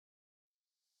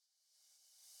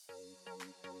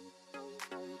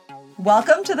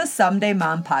Welcome to the Someday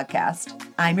Mom podcast.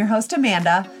 I'm your host,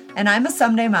 Amanda, and I'm a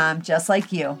someday mom just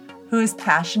like you, who is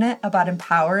passionate about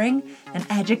empowering and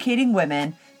educating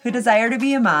women who desire to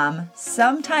be a mom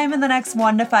sometime in the next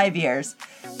 1 to 5 years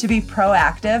to be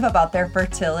proactive about their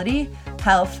fertility,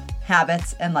 health,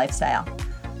 habits, and lifestyle.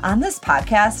 On this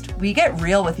podcast, we get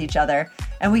real with each other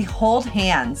and we hold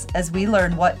hands as we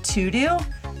learn what to do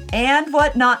and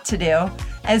what not to do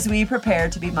as we prepare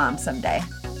to be moms someday.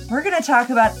 We're going to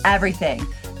talk about everything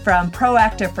from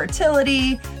proactive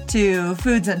fertility to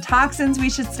foods and toxins we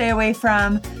should stay away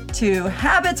from, to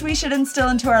habits we should instill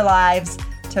into our lives,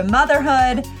 to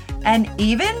motherhood, and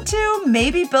even to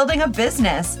maybe building a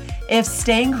business if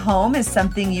staying home is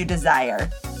something you desire,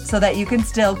 so that you can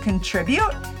still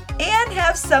contribute and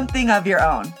have something of your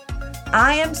own.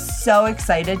 I am so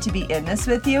excited to be in this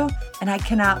with you, and I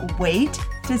cannot wait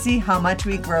to see how much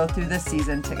we grow through this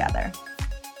season together.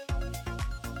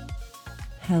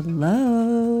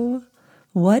 Hello.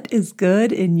 What is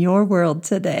good in your world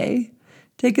today?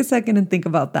 Take a second and think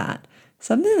about that.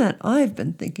 Something that I've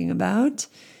been thinking about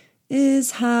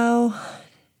is how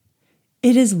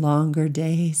it is longer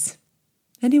days.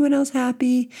 Anyone else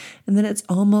happy? And then it's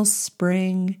almost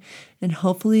spring, and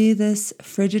hopefully this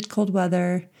frigid cold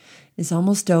weather is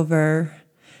almost over.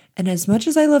 And as much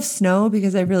as I love snow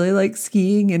because I really like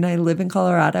skiing and I live in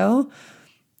Colorado,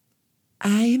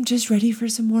 I am just ready for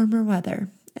some warmer weather.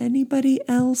 Anybody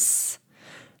else?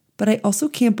 But I also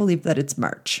can't believe that it's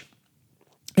March.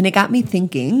 And it got me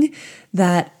thinking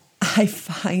that I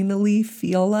finally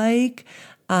feel like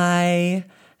I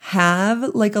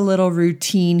have like a little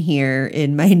routine here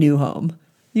in my new home.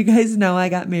 You guys know I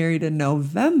got married in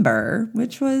November,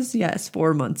 which was,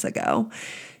 4 months ago.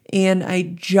 And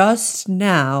I just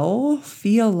now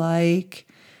feel like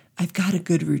I've got a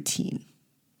good routine.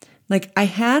 Like I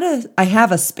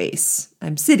have a space.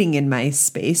 I'm sitting in my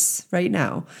space right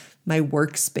now, my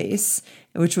workspace,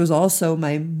 which was also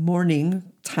my morning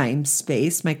time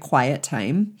space, my quiet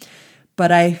time.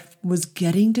 But I was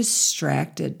getting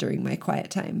distracted during my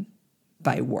quiet time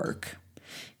by work.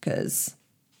 Because,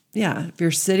 if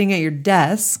you're sitting at your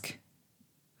desk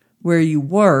where you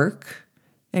work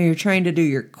and you're trying to do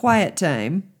your quiet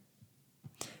time,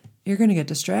 you're going to get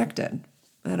distracted.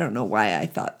 I don't know why I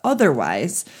thought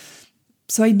otherwise.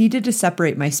 So I needed to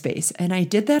separate my space. And I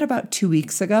did that about 2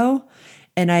 weeks ago.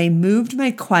 And I moved my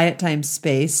quiet time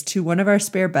space to one of our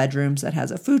spare bedrooms that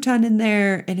has a futon in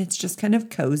there. And it's just kind of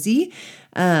cozy.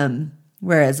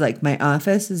 Whereas like my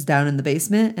office is down in the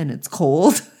basement and it's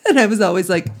cold. And I was always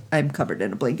like, I'm covered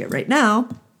in a blanket right now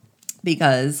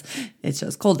because it's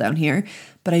just cold down here.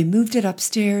 But I moved it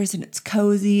upstairs and it's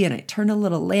cozy. And I turn a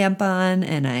little lamp on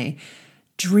and I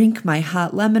drink my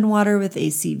hot lemon water with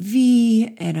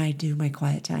ACV, and I do my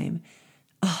quiet time.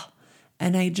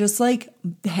 And I just like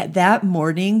that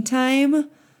morning time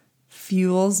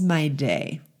fuels my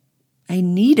day. I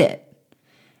need it.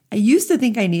 I used to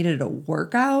think I needed a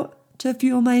workout to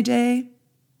fuel my day.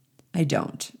 I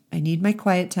don't. I need my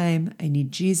quiet time. I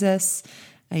need Jesus.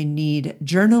 I need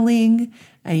journaling.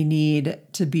 I need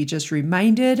to be just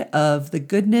reminded of the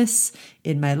goodness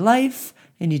in my life.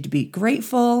 I need to be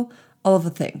grateful. All of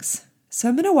the things. So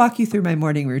I'm going to walk you through my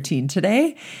morning routine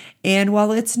today. And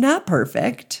while it's not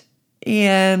perfect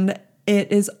and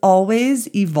it is always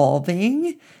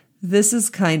evolving, this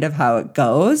is kind of how it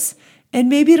goes. And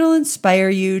maybe it'll inspire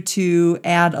you to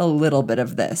add a little bit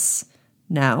of this.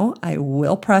 Now, I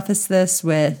will preface this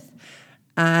with,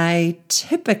 I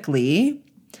typically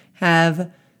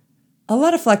have a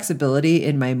lot of flexibility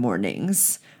in my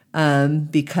mornings.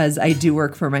 Because I do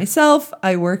work for myself,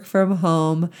 I work from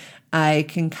home. I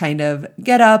can kind of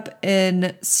get up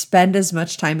and spend as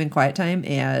much time in quiet time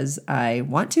as I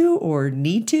want to or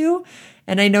need to.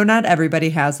 And I know not everybody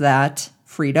has that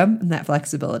freedom and that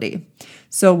flexibility.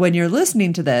 So when you're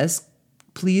listening to this,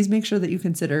 please make sure that you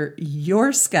consider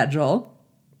your schedule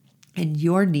and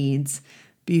your needs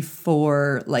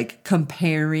before like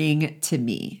comparing to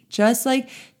me. Just like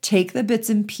take the bits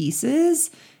and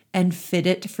pieces and fit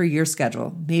it for your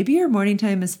schedule. Maybe your morning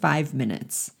time is 5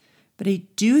 minutes. But I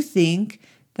do think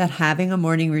that having a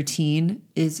morning routine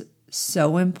is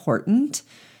so important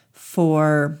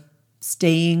for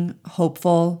staying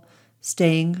hopeful,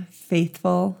 staying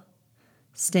faithful,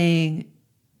 staying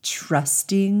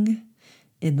trusting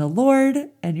in the Lord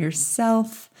and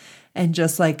yourself, and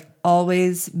just like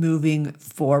always moving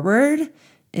forward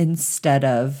instead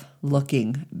of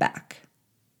looking back.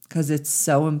 Because it's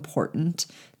so important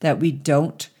that we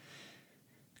don't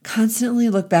constantly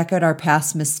look back at our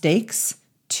past mistakes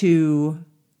to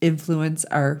influence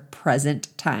our present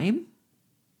time.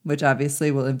 which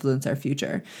obviously will influence our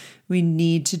future. We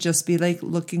need to just be like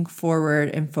looking forward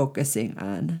and focusing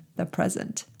on the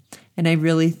present. And I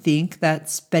really think that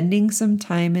spending some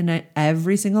time in it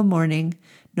every single morning,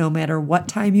 no matter what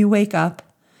time you wake up,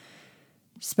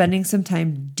 spending some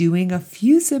time doing a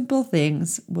few simple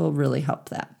things will really help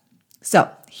that. So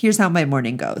here's how my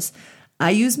morning goes. I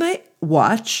use my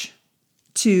watch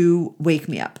to wake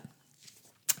me up.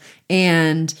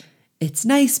 And it's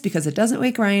nice because it doesn't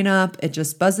wake Ryan up. It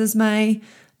just buzzes my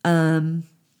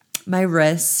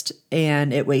wrist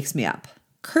and it wakes me up.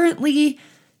 Currently,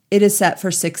 it is set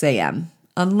for 6 a.m.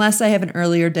 Unless I have an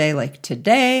earlier day like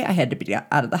today. I had to be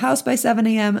out of the house by 7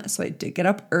 a.m. So I did get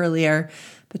up earlier.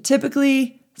 But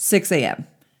typically 6 a.m.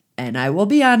 And I will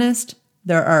be honest,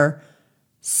 there are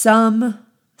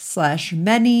some/many,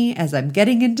 as I'm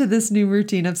getting into this new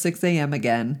routine of 6 a.m.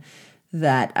 again,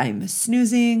 that I'm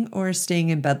snoozing or staying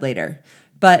in bed later.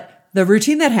 But the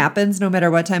routine that happens no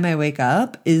matter what time I wake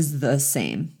up is the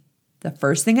same. The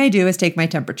first thing I do is take my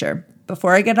temperature.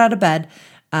 Before I get out of bed,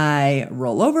 I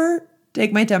roll over,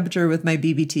 take my temperature with my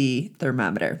BBT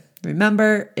thermometer.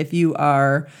 Remember, if you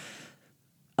are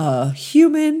a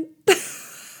human,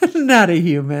 not a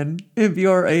human, if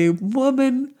you're a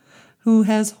woman who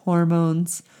has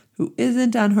hormones, who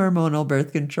isn't on hormonal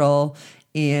birth control,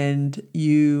 and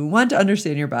you want to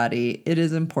understand your body, it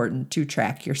is important to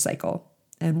track your cycle.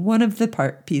 And one of the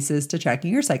pieces to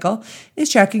tracking your cycle is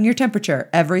tracking your temperature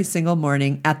every single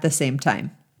morning at the same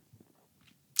time.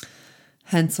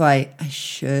 Hence why I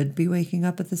should be waking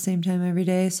up at the same time every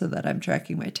day so that I'm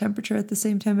tracking my temperature at the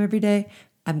same time every day.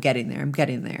 I'm getting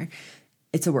there.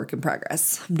 It's a work in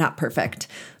progress. I'm not perfect.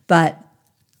 But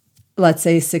let's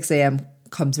say 6 a.m.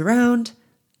 comes around.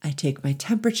 I take my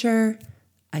temperature.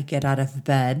 I get out of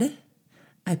bed,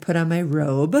 I put on my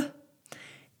robe,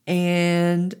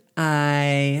 and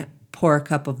I pour a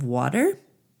cup of water,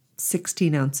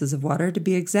 16 ounces of water to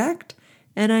be exact,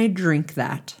 and I drink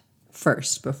that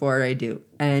first before I do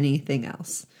anything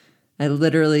else. I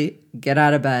literally get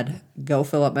out of bed, go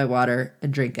fill up my water,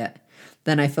 and drink it.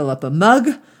 Then I fill up a mug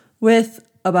with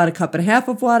about a cup and a half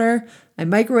of water. I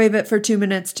microwave it for 2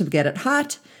 minutes to get it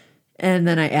hot, and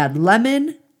then I add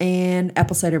lemon and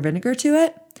apple cider vinegar to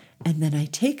it. And then I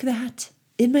take that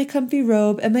in my comfy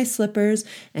robe and my slippers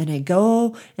and I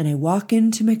go and I walk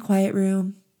into my quiet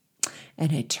room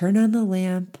and I turn on the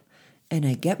lamp and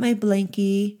I get my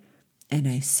blankie and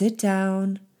I sit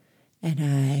down and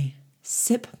I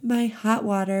sip my hot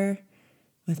water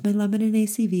with my lemon and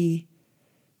ACV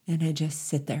and I just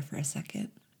sit there for a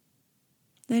second.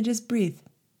 And I just breathe.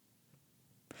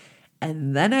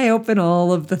 And then I open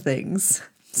all of the things.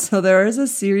 So there is a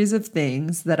series of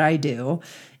things that I do.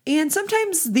 And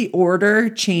sometimes the order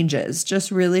changes, just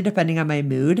really depending on my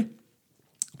mood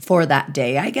for that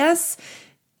day, I guess.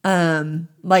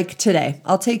 Like today,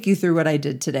 I'll take you through what I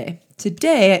did today.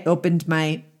 Today, I opened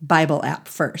my Bible app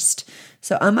first.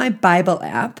 So on my Bible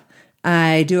app,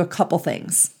 I do a couple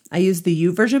things. I use the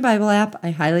YouVersion Bible app.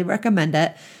 I highly recommend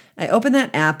it. I open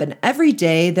that app and every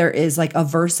day there is like a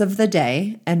verse of the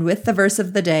day. And with the verse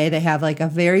of the day, they have like a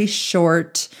very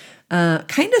short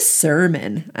kind of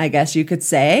sermon, I guess you could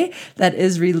say, that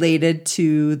is related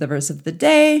to the verse of the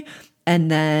day.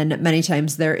 And then many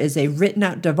times there is a written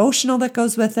out devotional that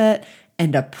goes with it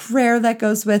and a prayer that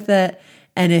goes with it.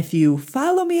 And if you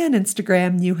follow me on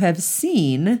Instagram, you have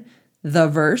seen the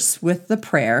verse with the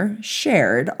prayer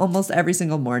shared almost every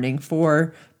single morning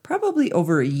for probably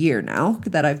over a year now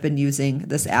that I've been using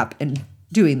this app and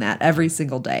doing that every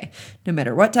single day. No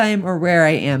matter what time or where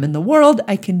I am in the world,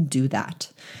 I can do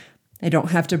that. I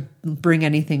don't have to bring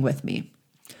anything with me.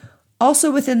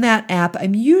 Also within that app,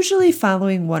 I'm usually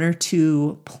following one or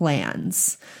two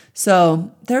plans.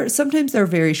 So sometimes they're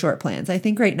very short plans. I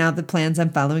think right now the plans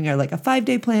I'm following are like a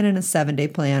 5-day plan and a 7-day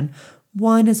plan.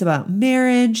 One is about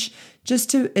marriage,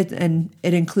 and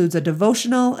it includes a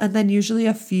devotional and then usually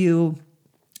a few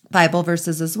Bible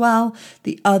verses as well.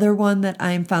 The other one that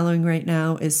I'm following right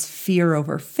now is fear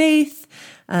over faith.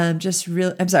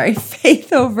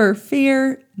 Faith over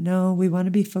fear. No, we want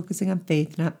to be focusing on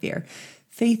faith, not fear.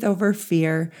 Faith over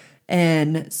fear.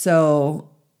 And so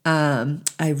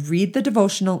I read the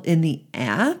devotional in the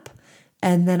app,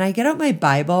 and then I get out my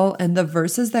Bible and the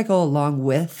verses that go along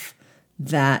with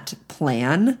that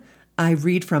plan, I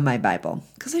read from my Bible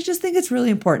because I just think it's really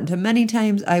important. And many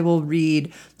times I will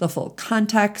read the full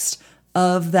context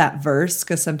of that verse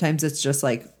because sometimes it's just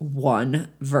like one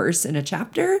verse in a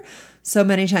chapter. So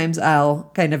many times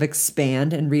I'll kind of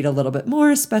expand and read a little bit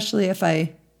more, especially if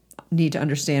I need to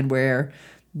understand where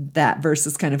that verse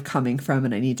is kind of coming from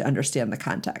and I need to understand the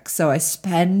context. So I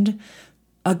spend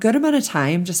a good amount of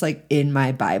time just like in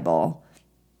my Bible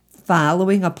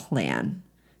following a plan.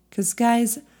 Because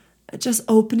guys, just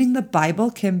opening the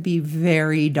Bible can be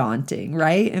very daunting,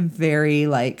 right? And very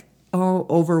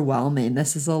overwhelming.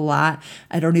 This is a lot.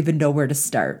 I don't even know where to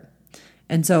start.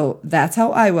 And so that's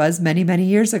how I was many, many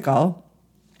years ago.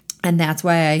 And that's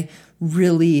why I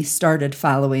really started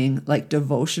following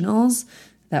devotionals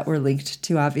that were linked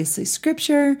to obviously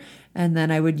scripture. And then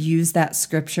I would use that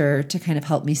scripture to kind of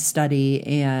help me study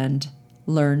and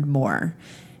learn more.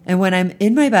 And when I'm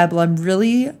in my Bible, I'm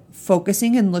really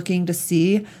focusing and looking to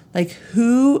see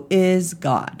who is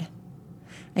God.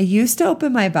 I used to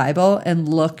open my Bible and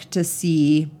look to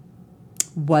see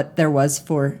what there was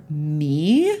for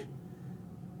me.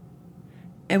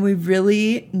 And we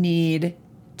really need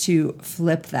to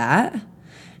flip that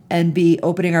and be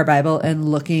opening our Bible and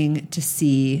looking to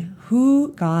see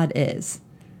who God is.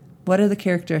 What are the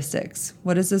characteristics?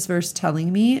 What is this verse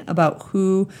telling me about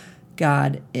who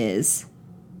God is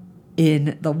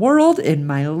in the world, in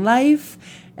my life?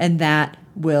 And that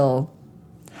will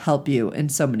help you in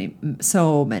so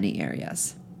many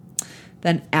areas.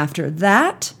 Then after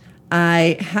that,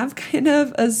 I have kind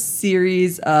of a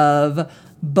series of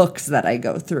books that I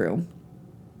go through.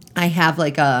 I have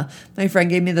my friend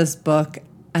gave me this book.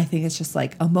 I think it's just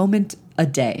A Moment a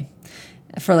Day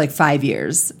for 5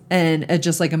 years. And it's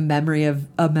just a memory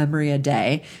a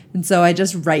day. And so I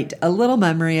just write a little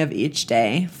memory of each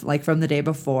day, from the day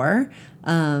before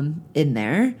in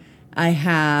there. I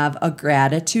have a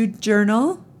gratitude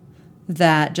journal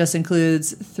that just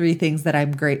includes 3 things that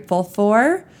I'm grateful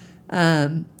for.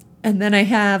 And then I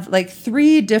have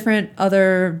 3 different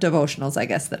other devotionals, I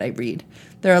guess, that I read.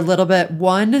 They're a little bit,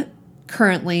 one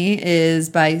currently is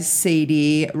by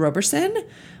Sadie Roberson,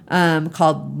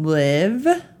 called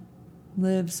Live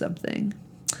something.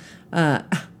 I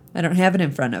don't have it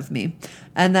in front of me.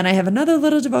 And then I have another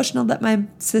little devotional that my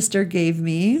sister gave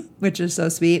me, which is so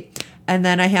sweet. And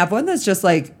then I have one that's just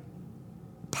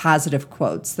positive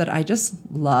quotes that I just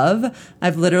love.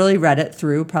 I've literally read it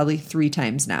through probably 3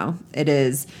 times now. It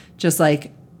is just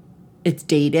it's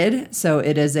dated. So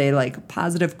it is a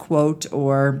positive quote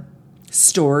or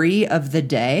story of the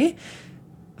day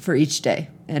for each day.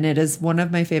 And it is one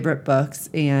of my favorite books.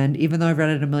 And even though I've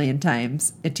read it a million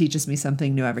times, it teaches me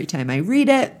something new every time I read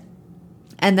it.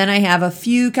 And then I have a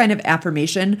few kind of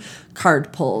affirmation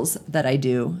card pulls that I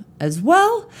do as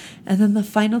well. And then the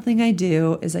final thing I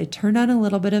do is I turn on a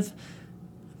little bit of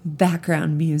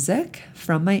background music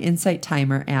from my Insight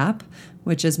Timer app,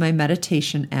 which is my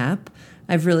meditation app.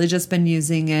 I've really just been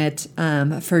using it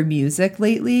for music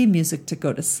lately, music to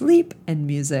go to sleep and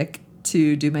music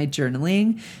to do my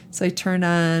journaling. So I turn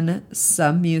on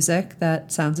some music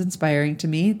that sounds inspiring to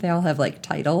me. They all have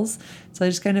titles. So I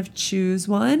just kind of choose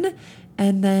one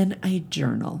and then I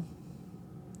journal.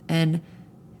 And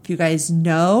if you guys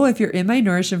know, if you're in my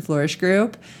Nourish and Flourish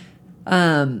group,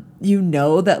 you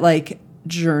know that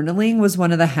journaling was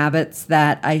one of the habits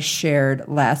that I shared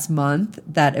last month,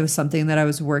 that it was something that I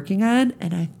was working on,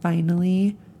 and I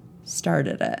finally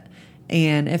started it.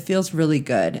 And it feels really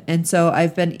good. And so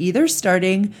I've been either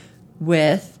starting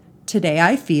with today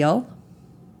I feel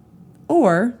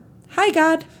or hi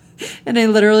God. And I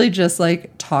literally just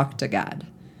talk to God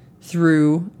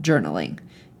through journaling.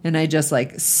 And I just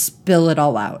spill it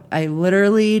all out. I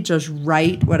literally just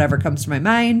write whatever comes to my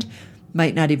mind.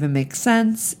 Might not even make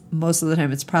sense. Most of the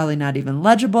time it's probably not even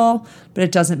legible, but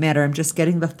it doesn't matter. I'm just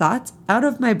getting the thoughts out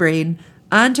of my brain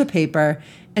onto paper,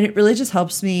 and it really just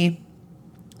helps me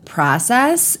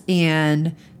process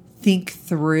and think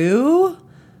through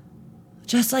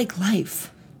just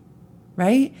life,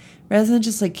 right? Rather than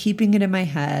just keeping it in my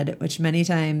head, which many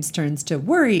times turns to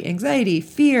worry, anxiety,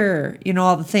 fear,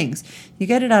 all the things. You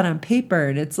get it out on paper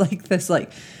and it's this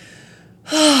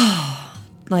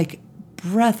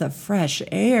breath of fresh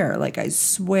air, I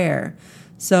swear.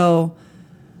 So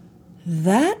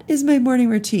that is my morning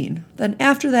routine. Then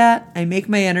after that, I make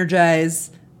my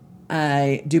Energize.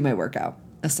 I do my workout,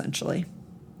 essentially.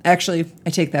 Actually, I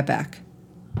take that back.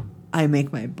 I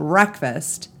make my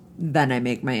breakfast, then I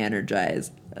make my Energize,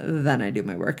 then I do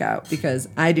my workout, because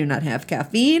I do not have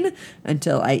caffeine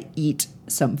until I eat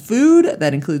some food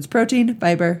that includes protein,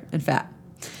 fiber, and fat.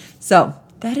 So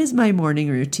that is my morning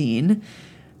routine.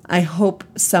 I hope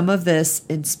some of this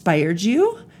inspired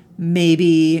you.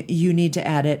 Maybe you need to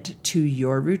add it to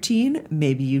your routine.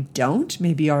 Maybe you don't.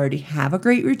 Maybe you already have a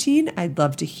great routine. I'd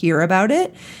love to hear about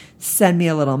it. Send me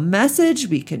a little message.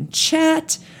 We can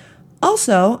chat.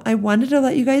 Also, I wanted to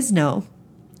let you guys know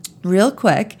real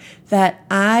quick that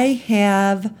I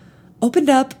have opened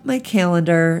up my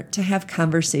calendar to have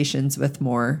conversations with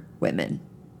more women.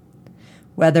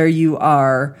 Whether you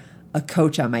are a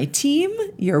coach on my team,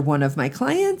 you're one of my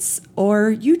clients, or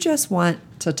you just want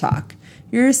to talk.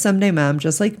 You're a someday mom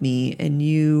just like me and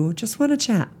you just want to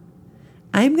chat.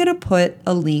 I'm going to put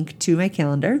a link to my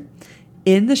calendar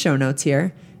in the show notes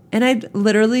here, and I'd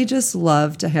literally just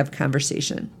love to have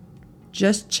conversation.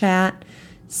 Just chat,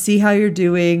 see how you're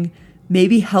doing,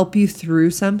 maybe help you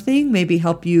through something, maybe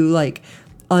help you like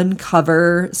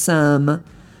uncover some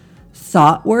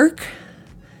thought work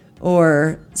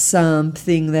or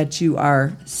something that you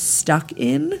are stuck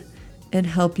in and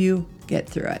help you get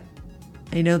through it.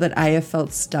 I know that I have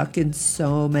felt stuck in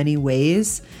so many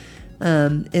ways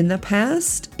in the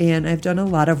past, and I've done a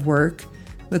lot of work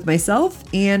with myself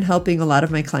and helping a lot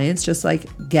of my clients just like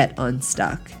get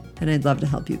unstuck. And I'd love to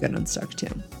help you get unstuck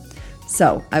too.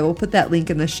 So I will put that link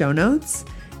in the show notes,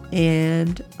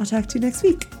 and I'll talk to you next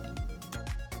week.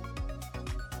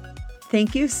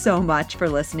 Thank you so much for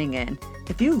listening in.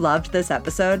 If you loved this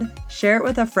episode, share it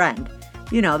with a friend.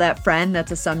 You know, that friend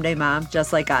that's a someday mom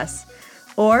just like us.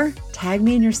 Or tag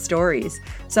me in your stories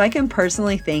so I can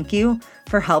personally thank you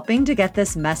for helping to get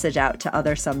this message out to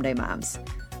other someday moms.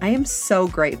 I am so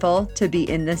grateful to be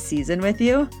in this season with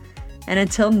you. And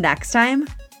until next time,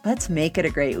 let's make it a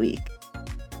great week.